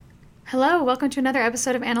Hello, welcome to another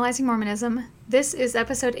episode of Analyzing Mormonism. This is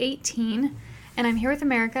episode 18, and I'm here with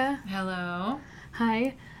America. Hello.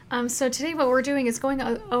 Hi. So today what we're doing is going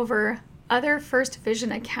over other first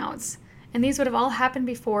vision accounts, and these would have all happened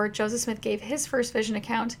before Joseph Smith gave his first vision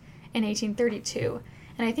account in 1832.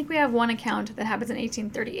 And I think we have one account that happens in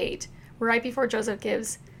 1838, right before Joseph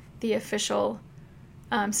gives the official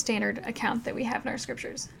standard account that we have in our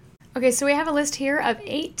scriptures. Okay, so we have a list here of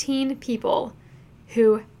 18 people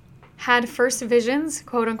who had first visions,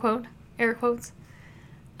 quote unquote, air quotes,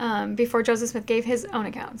 before Joseph Smith gave his own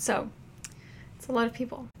account. So it's a lot of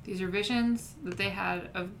people. These are visions that they had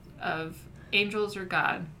of angels or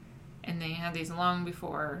God, and they had these long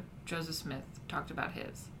before Joseph Smith talked about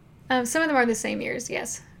his. Some of them are the same years,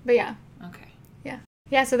 yes. But yeah. Okay.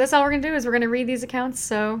 Yeah, so that's all we're going to do is we're going to read these accounts,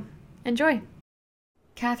 so enjoy.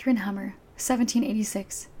 Catharine Hummer,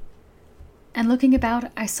 1786. And looking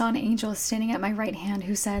about, I saw an angel standing at my right hand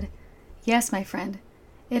who said, "Yes, my friend,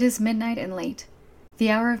 it is midnight and late.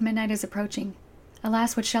 The hour of midnight is approaching.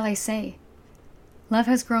 Alas, what shall I say? Love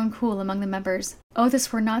has grown cool among the members. Oh,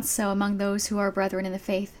 this were not so among those who are brethren in the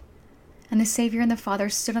faith." And the Savior and the Father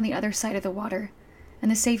stood on the other side of the water,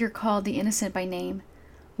 and the Savior called the innocent by name,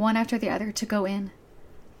 one after the other, to go in.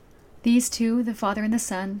 These two, the Father and the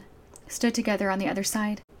Son, stood together on the other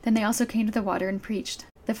side. Then they also came to the water and preached,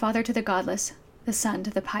 the Father to the godless, the Son to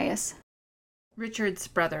the pious. Richard's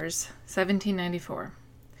Brothers, 1794.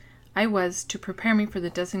 I was, to prepare me for the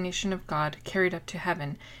designation of God, carried up to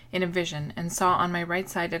heaven in a vision, and saw on my right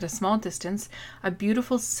side at a small distance a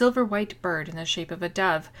beautiful silver-white bird in the shape of a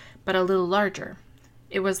dove, but a little larger.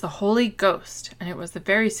 It was the Holy Ghost, and it was the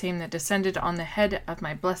very same that descended on the head of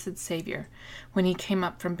my blessed Saviour, when he came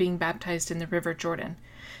up from being baptized in the river Jordan.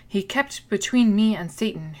 He kept between me and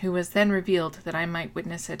Satan, who was then revealed that I might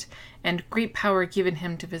witness it, and great power given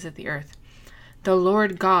him to visit the earth. The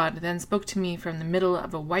Lord God then spoke to me from the middle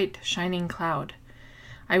of a white shining cloud.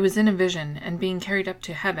 I was in a vision, and being carried up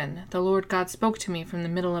to heaven, the Lord God spoke to me from the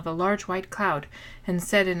middle of a large white cloud, and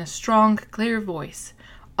said in a strong, clear voice,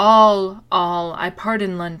 All, I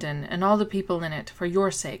pardon London, and all the people in it, for your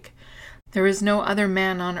sake. There is no other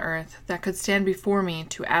man on earth that could stand before me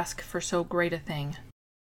to ask for so great a thing.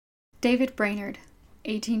 David Brainerd,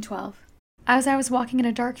 1812. As I was walking in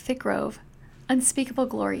a dark, thick grove, unspeakable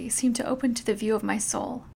glory seemed to open to the view of my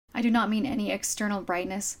soul. I do not mean any external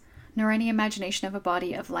brightness, nor any imagination of a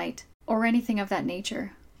body of light, or anything of that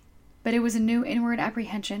nature. But it was a new inward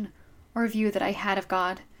apprehension, or view that I had of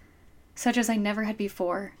God, such as I never had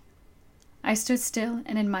before. I stood still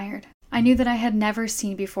and admired. I knew that I had never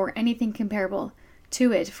seen before anything comparable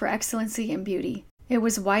to it for excellency and beauty. It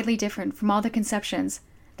was widely different from all the conceptions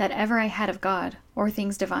that ever I had of God or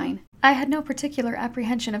things divine. I had no particular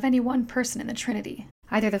apprehension of any one person in the Trinity,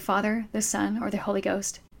 either the Father, the Son, or the Holy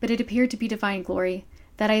Ghost, but it appeared to be divine glory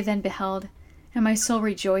that I then beheld, and my soul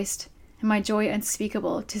rejoiced, and my joy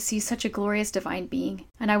unspeakable to see such a glorious divine being,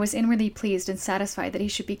 and I was inwardly pleased and satisfied that he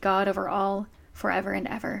should be God over all, forever and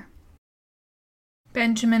ever.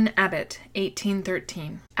 Benjamin Abbott,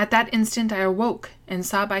 1813. At that instant I awoke, and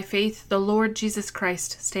saw by faith the Lord Jesus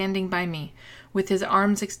Christ standing by me, with his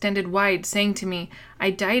arms extended wide, saying to me, I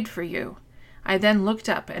died for you. I then looked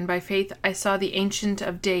up, and by faith I saw the Ancient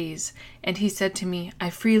of Days, and he said to me, I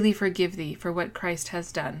freely forgive thee for what Christ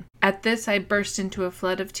has done. At this I burst into a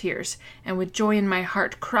flood of tears, and with joy in my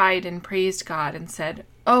heart cried and praised God, and said,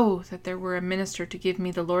 Oh, that there were a minister to give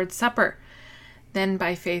me the Lord's Supper! Then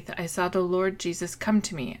by faith I saw the Lord Jesus come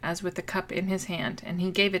to me, as with a cup in his hand, and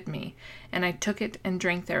he gave it me, and I took it and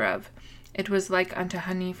drank thereof. It was like unto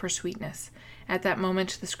honey for sweetness. At that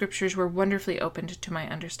moment the Scriptures were wonderfully opened to my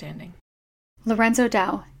understanding. Lorenzo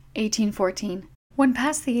Dow, 1814. When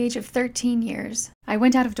past the age of 13 years, I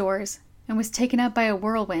went out of doors, and was taken up by a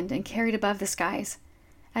whirlwind and carried above the skies.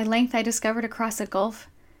 At length I discovered across a gulf,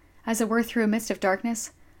 as it were through a mist of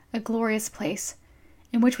darkness, a glorious place,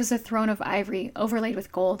 in which was a throne of ivory overlaid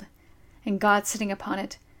with gold, and God sitting upon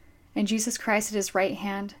it, and Jesus Christ at his right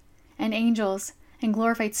hand, and angels and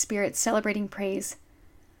glorified spirits celebrating praise.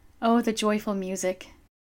 Oh, the joyful music.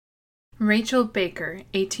 Rachel Baker,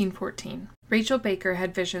 1814. Rachel Baker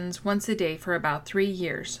had visions once a day for about 3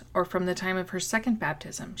 years, or from the time of her second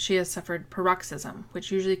baptism. She has suffered paroxysm,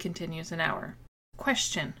 which usually continues an hour.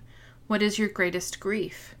 Question: What is your greatest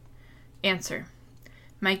grief? Answer: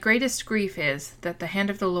 My greatest grief is that the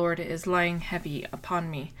hand of the Lord is lying heavy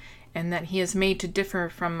upon me, and that he is made to differ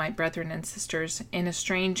from my brethren and sisters in a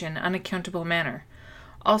strange and unaccountable manner.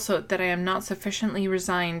 Also, that I am not sufficiently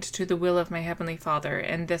resigned to the will of my heavenly Father,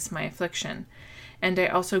 and this my affliction. And I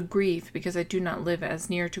also grieve because I do not live as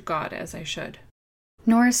near to God as I should.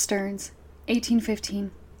 Norris Stearns,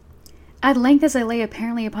 1815. At length, as I lay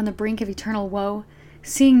apparently upon the brink of eternal woe,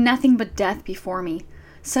 seeing nothing but death before me,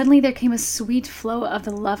 suddenly there came a sweet flow of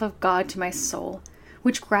the love of God to my soul,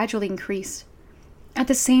 which gradually increased. At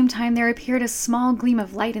the same time there appeared a small gleam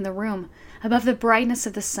of light in the room, above the brightness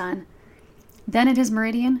of the sun. Then at his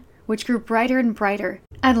meridian, which grew brighter and brighter,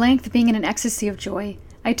 at length being in an ecstasy of joy,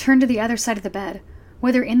 I turned to the other side of the bed.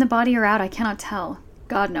 Whether in the body or out I cannot tell,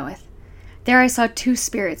 God knoweth. There I saw two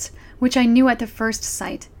spirits, which I knew at the first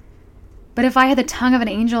sight. But if I had the tongue of an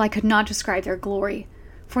angel, I could not describe their glory,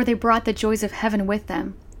 for they brought the joys of heaven with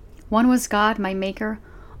them. One was God, my Maker,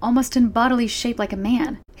 almost in bodily shape like a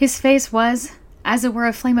man. His face was, as it were,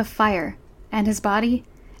 a flame of fire, and his body,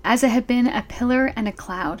 as it had been a pillar and a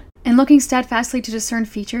cloud. And looking steadfastly to discern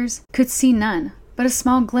features, could see none, but a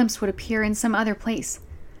small glimpse would appear in some other place.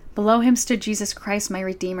 Below him stood Jesus Christ, my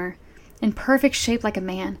Redeemer, in perfect shape like a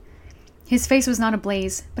man. His face was not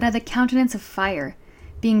ablaze, but had the countenance of fire,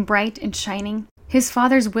 being bright and shining. His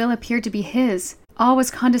Father's will appeared to be his. All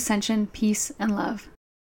was condescension, peace, and love.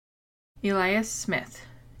 Elias Smith,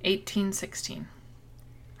 1816.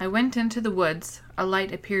 I went into the woods. A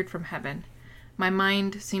light appeared from heaven. My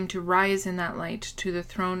mind seemed to rise in that light to the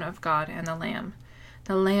throne of God and the Lamb.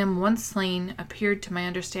 The Lamb once slain appeared to my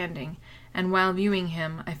understanding, and while viewing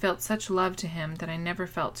him, I felt such love to him that I never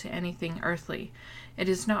felt to anything earthly. It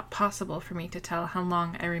is not possible for me to tell how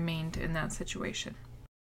long I remained in that situation.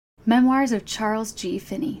 Memoirs of Charles G.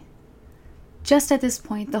 Finney. Just at this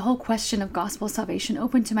point, the whole question of gospel salvation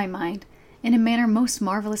opened to my mind in a manner most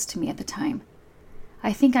marvelous to me at the time.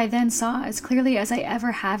 I think I then saw, as clearly as I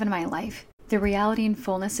ever have in my life, the reality and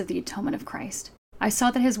fullness of the atonement of Christ. I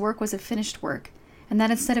saw that his work was a finished work, and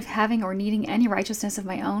that instead of having or needing any righteousness of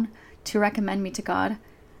my own to recommend me to God,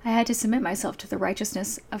 I had to submit myself to the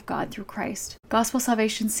righteousness of God through Christ. Gospel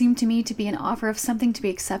salvation seemed to me to be an offer of something to be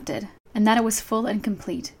accepted, and that it was full and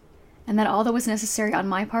complete, and that all that was necessary on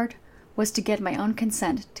my part was to get my own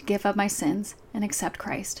consent to give up my sins and accept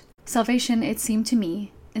Christ. Salvation, it seemed to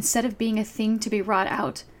me, instead of being a thing to be wrought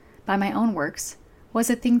out by my own works, was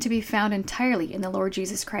a thing to be found entirely in the Lord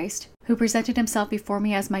Jesus Christ, who presented himself before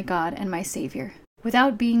me as my God and my Savior.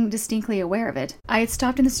 Without being distinctly aware of it, I had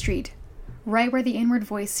stopped in the street, right where the inward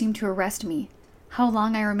voice seemed to arrest me. How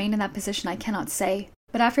long I remained in that position I cannot say,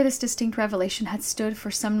 but after this distinct revelation had stood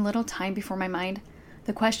for some little time before my mind,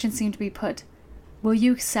 the question seemed to be put, "Will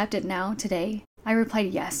you accept it now, today?" I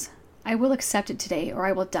replied, "Yes, I will accept it today, or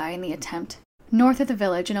I will die in the attempt." North of the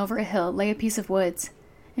village and over a hill lay a piece of woods,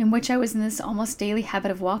 in which I was in this almost daily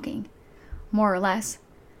habit of walking, more or less,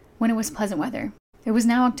 when it was pleasant weather. It was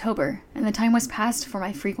now October, and the time was past for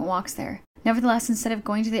my frequent walks there. Nevertheless, instead of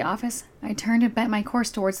going to the office, I turned and bent my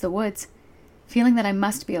course towards the woods, feeling that I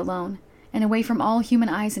must be alone, and away from all human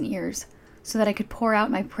eyes and ears, so that I could pour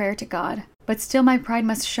out my prayer to God. But still my pride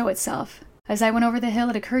must show itself. As I went over the hill,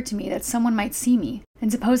 it occurred to me that someone might see me,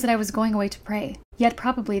 and suppose that I was going away to pray. Yet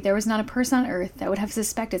probably there was not a person on earth that would have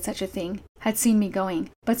suspected such a thing, had seen me going.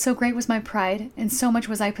 But so great was my pride, and so much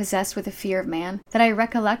was I possessed with the fear of man, that I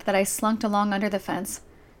recollect that I slunk along under the fence,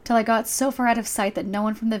 till I got so far out of sight that no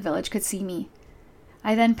one from the village could see me.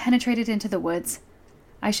 I then penetrated into the woods.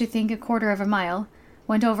 I should think 1/4 of a mile,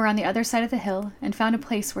 went over on the other side of the hill, and found a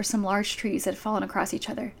place where some large trees had fallen across each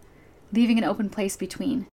other, leaving an open place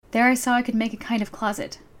between. There I saw I could make a kind of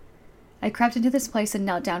closet. I crept into this place and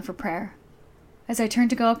knelt down for prayer. As I turned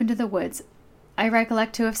to go up into the woods, I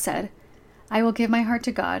recollect to have said, "I will give my heart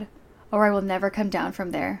to God, or I will never come down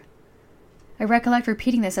from there." I recollect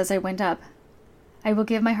repeating this as I went up. I will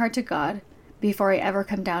give my heart to God before I ever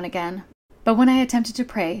come down again. But when I attempted to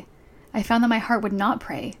pray, I found that my heart would not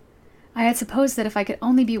pray. I had supposed that if I could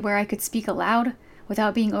only be where I could speak aloud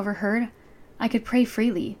without being overheard, I could pray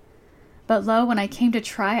freely. But lo, when I came to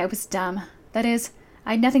try, I was dumb. That is,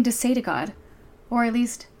 I had nothing to say to God, or at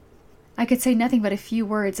least, I could say nothing but a few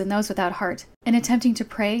words, and those without heart. In attempting to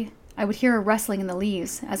pray, I would hear a rustling in the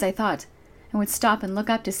leaves, as I thought, and would stop and look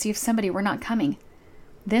up to see if somebody were not coming.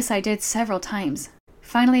 This I did several times.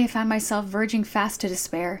 Finally, I found myself verging fast to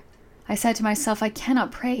despair. I said to myself, "I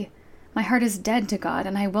cannot pray. My heart is dead to God,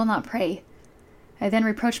 and I will not pray." I then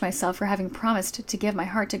reproached myself for having promised to give my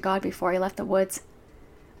heart to God before I left the woods.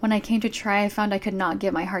 When I came to try, I found I could not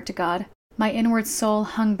give my heart to God. My inward soul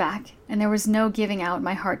hung back, and there was no giving out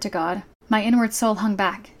my heart to God. My inward soul hung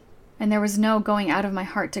back, and there was no going out of my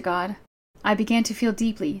heart to God. I began to feel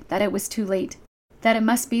deeply that it was too late, that it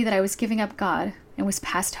must be that I was giving up God, and was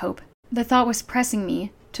past hope. The thought was pressing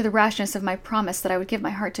me to the rashness of my promise that I would give my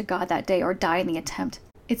heart to God that day or die in the attempt.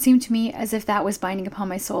 It seemed to me as if that was binding upon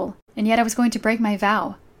my soul, and yet I was going to break my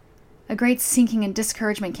vow. A great sinking and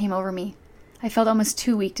discouragement came over me. I felt almost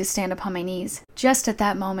too weak to stand upon my knees. Just at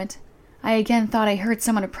that moment, I again thought I heard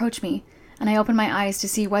someone approach me, and I opened my eyes to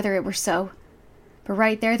see whether it were so. But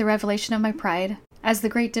right there the revelation of my pride, as the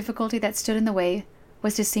great difficulty that stood in the way,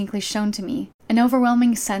 was distinctly shown to me. An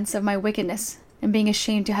overwhelming sense of my wickedness, and being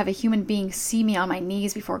ashamed to have a human being see me on my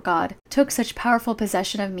knees before God, took such powerful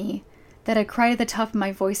possession of me, that I cried at the top of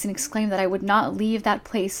my voice and exclaimed that I would not leave that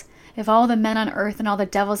place if all the men on earth and all the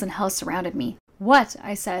devils in hell surrounded me. What,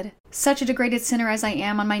 I said, such a degraded sinner as I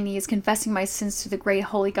am on my knees confessing my sins to the great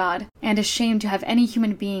holy God, and ashamed to have any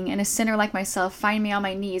human being and a sinner like myself find me on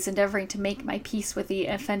my knees endeavoring to make my peace with the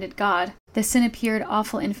offended God. The sin appeared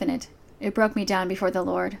awful infinite. It broke me down before the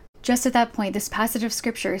Lord. Just at that point, this passage of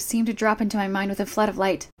Scripture seemed to drop into my mind with a flood of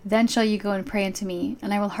light. Then shall you go and pray unto me,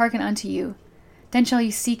 and I will hearken unto you. Then shall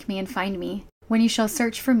you seek me and find me, when you shall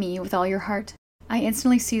search for me with all your heart. I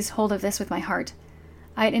instantly seized hold of this with my heart.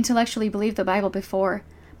 I had intellectually believed the Bible before,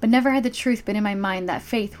 but never had the truth been in my mind that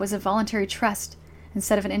faith was a voluntary trust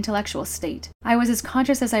instead of an intellectual state. I was as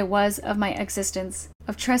conscious as I was of my existence,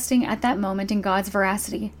 of trusting at that moment in God's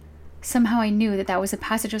veracity. Somehow I knew that that was a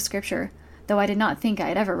passage of Scripture, though I did not think I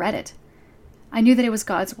had ever read it. I knew that it was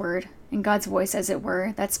God's word, and God's voice, as it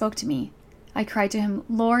were, that spoke to me. I cried to him,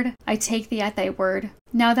 Lord, I take thee at thy word.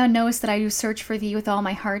 Now thou knowest that I do search for thee with all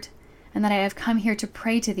my heart, and that I have come here to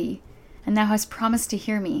pray to thee, and thou hast promised to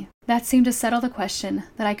hear me. That seemed to settle the question,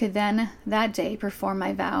 that I could then, that day, perform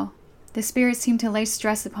my vow. The Spirit seemed to lay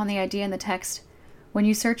stress upon the idea in the text, when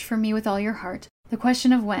you search for me with all your heart. The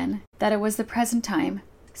question of when, that it was the present time,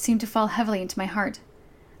 seemed to fall heavily into my heart.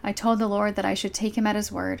 I told the Lord that I should take him at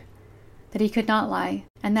his word, that he could not lie,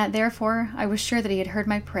 and that therefore I was sure that he had heard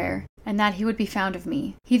my prayer, and that he would be found of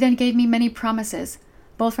me. He then gave me many promises,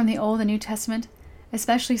 both from the Old and New Testament,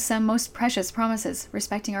 especially some most precious promises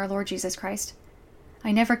respecting our Lord Jesus Christ.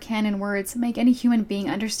 I never can in words make any human being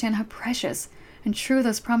understand how precious and true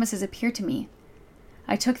those promises appear to me.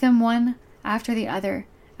 I took them one after the other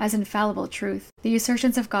as infallible truth, the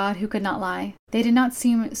assertions of God who could not lie. They did not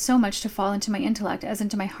seem so much to fall into my intellect as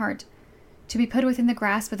into my heart, to be put within the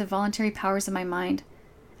grasp of the voluntary powers of my mind,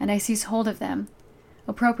 and I seized hold of them,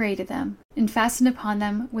 appropriated them, and fastened upon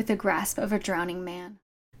them with the grasp of a drowning man.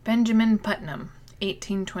 Benjamin Putnam,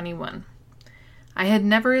 1821. I had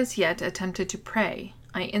never as yet attempted to pray.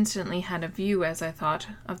 I instantly had a view, as I thought,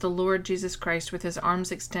 of the Lord Jesus Christ with his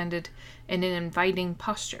arms extended in an inviting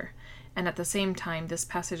posture, and at the same time this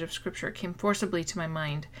passage of Scripture came forcibly to my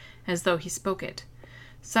mind, as though he spoke it.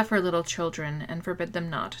 Suffer little children, and forbid them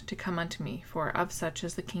not, to come unto me, for of such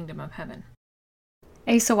is the kingdom of heaven.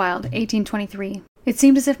 Asa Wild, 1823. It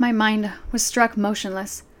seemed as if my mind was struck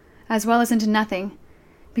motionless, as well as into nothing,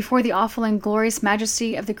 before the awful and glorious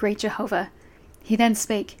majesty of the great Jehovah. He then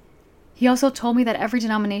spake. He also told me that every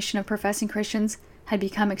denomination of professing Christians had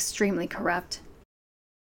become extremely corrupt.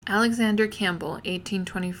 Alexander Campbell,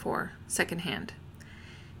 1824, second hand.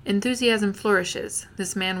 Enthusiasm flourishes.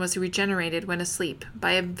 This man was regenerated when asleep.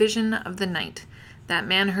 By a vision of the night, that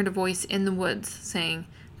man heard a voice in the woods, saying,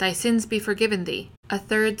 Thy sins be forgiven thee. A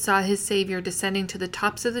third saw his Savior descending to the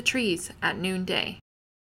tops of the trees at noonday.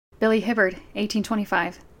 Billy Hibbard,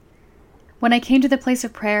 1825. When I came to the place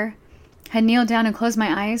of prayer, had kneeled down and closed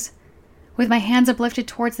my eyes, with my hands uplifted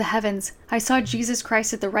towards the heavens, I saw Jesus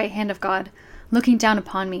Christ at the right hand of God, looking down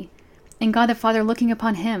upon me, and God the Father looking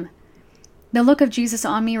upon him. The look of Jesus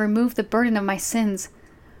on me removed the burden of my sins,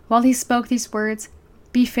 while he spoke these words,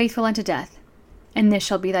 Be faithful unto death, and this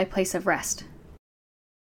shall be thy place of rest.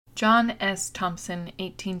 John S. Thompson,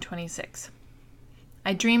 1826.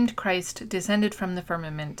 I dreamed Christ descended from the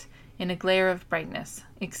firmament in a glare of brightness,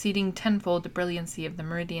 exceeding tenfold the brilliancy of the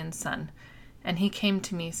meridian sun, and he came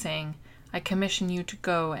to me, saying, I commission you to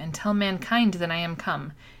go and tell mankind that I am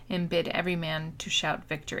come, and bid every man to shout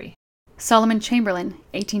victory. Solomon Chamberlin,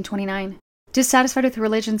 1829. Dissatisfied with the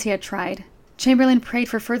religions he had tried, Chamberlain prayed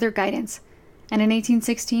for further guidance, and in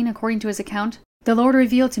 1816, according to his account, the Lord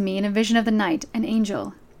revealed to me in a vision of the night an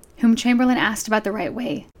angel, whom Chamberlain asked about the right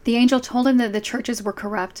way. The angel told him that the churches were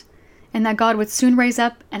corrupt, and that God would soon raise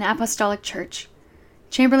up an apostolic church.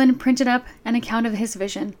 Chamberlain printed up an account of his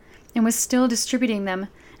vision, and was still distributing them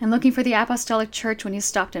and looking for the apostolic church when he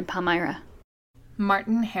stopped in Palmyra.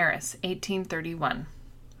 Martin Harris, 1831.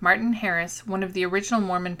 Martin Harris, one of the original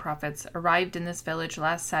Mormon prophets, arrived in this village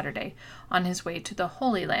last Saturday on his way to the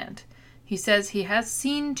Holy Land. He says he has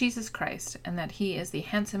seen Jesus Christ, and that he is the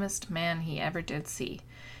handsomest man he ever did see.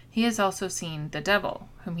 He has also seen the devil,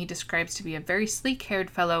 whom he describes to be a very sleek-haired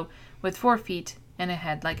fellow with 4 feet and a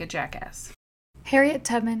head like a jackass. Harriet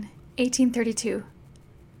Tubman, 1832.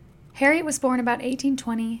 Harriet was born about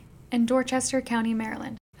 1820 in Dorchester County,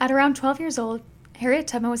 Maryland. At around 12 years old, Harriet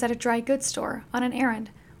Tubman was at a dry goods store on an errand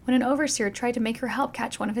when an overseer tried to make her help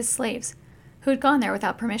catch one of his slaves, who had gone there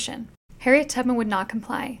without permission. Harriet Tubman would not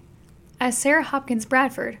comply. As Sarah Hopkins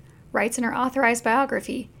Bradford writes in her authorized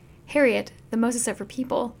biography, Harriet, the Moses of her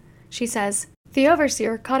people, she says, "The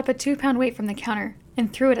overseer caught up a 2-pound weight from the counter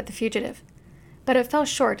and threw it at the fugitive. But it fell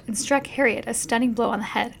short and struck Harriet a stunning blow on the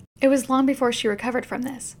head. It was long before she recovered from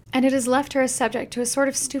this, and it has left her as subject to a sort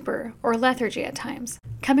of stupor or lethargy at times,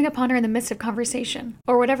 coming upon her in the midst of conversation,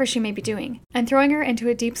 or whatever she may be doing, and throwing her into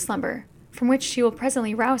a deep slumber, from which she will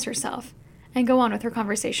presently rouse herself, and go on with her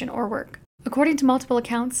conversation or work." According to multiple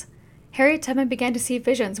accounts, Harriet Tubman began to see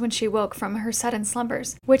visions when she woke from her sudden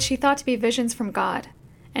slumbers, which she thought to be visions from God.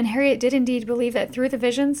 And Harriet did indeed believe that through the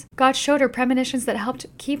visions, God showed her premonitions that helped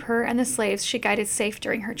keep her and the slaves she guided safe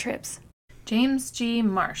during her trips. James G.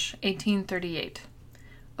 Marsh, 1838.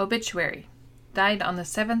 Obituary. Died on the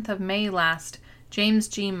 7th of May last, James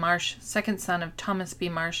G. Marsh, second son of Thomas B.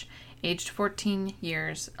 Marsh, aged 14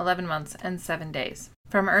 years, 11 months, and 7 days.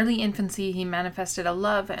 From early infancy he manifested a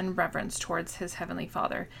love and reverence towards his heavenly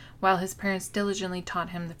Father, while his parents diligently taught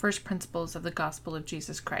him the first principles of the gospel of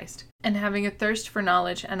Jesus Christ. And having a thirst for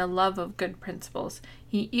knowledge and a love of good principles,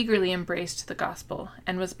 he eagerly embraced the gospel,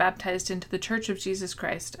 and was baptized into the Church of Jesus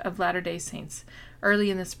Christ of Latter-day Saints,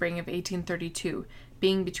 early in the spring of 1832,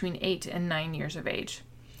 being between 8 and 9 years of age.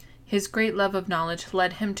 His great love of knowledge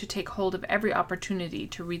led him to take hold of every opportunity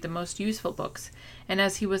to read the most useful books, and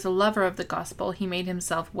as he was a lover of the gospel, he made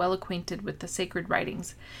himself well acquainted with the sacred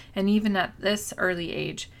writings, and even at this early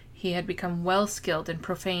age, he had become well skilled in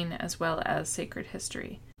profane as well as sacred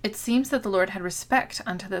history. It seems that the Lord had respect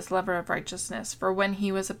unto this lover of righteousness, for when he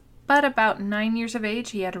was but about 9 years of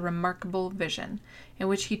age, he had a remarkable vision, in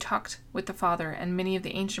which he talked with the Father and many of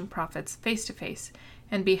the ancient prophets face to face,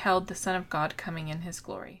 and beheld the Son of God coming in his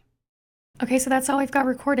glory. Okay, so that's all we've got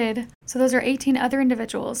recorded. So those are 18 other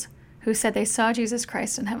individuals who said they saw Jesus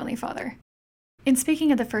Christ and Heavenly Father. In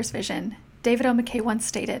speaking of the first vision, David O. McKay once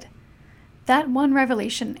stated, "That one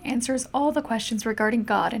revelation answers all the questions regarding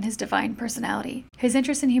God and his divine personality. His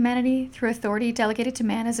interest in humanity through authority delegated to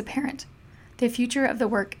man is apparent. The future of the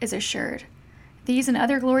work is assured. These and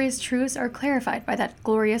other glorious truths are clarified by that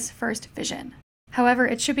glorious first vision." However,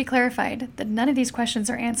 it should be clarified that none of these questions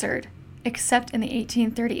are answered, except in the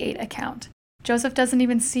 1838 account. Joseph doesn't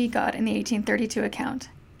even see God in the 1832 account,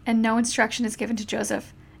 and no instruction is given to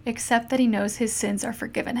Joseph except that he knows his sins are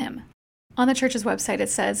forgiven him. On the church's website it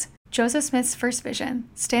says, Joseph Smith's first vision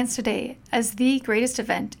stands today as the greatest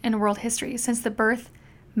event in world history since the birth,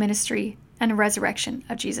 ministry, and resurrection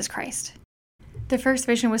of Jesus Christ. The first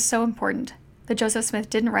vision was so important that Joseph Smith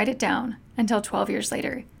didn't write it down until 12 years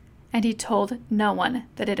later, and he told no one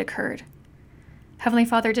that it occurred. Heavenly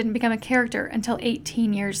Father didn't become a character until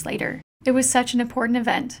 18 years later. It was such an important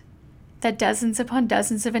event that dozens upon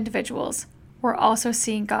dozens of individuals were also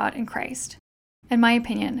seeing God in Christ. In my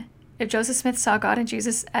opinion, if Joseph Smith saw God in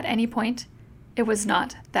Jesus at any point, it was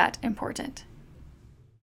not that important.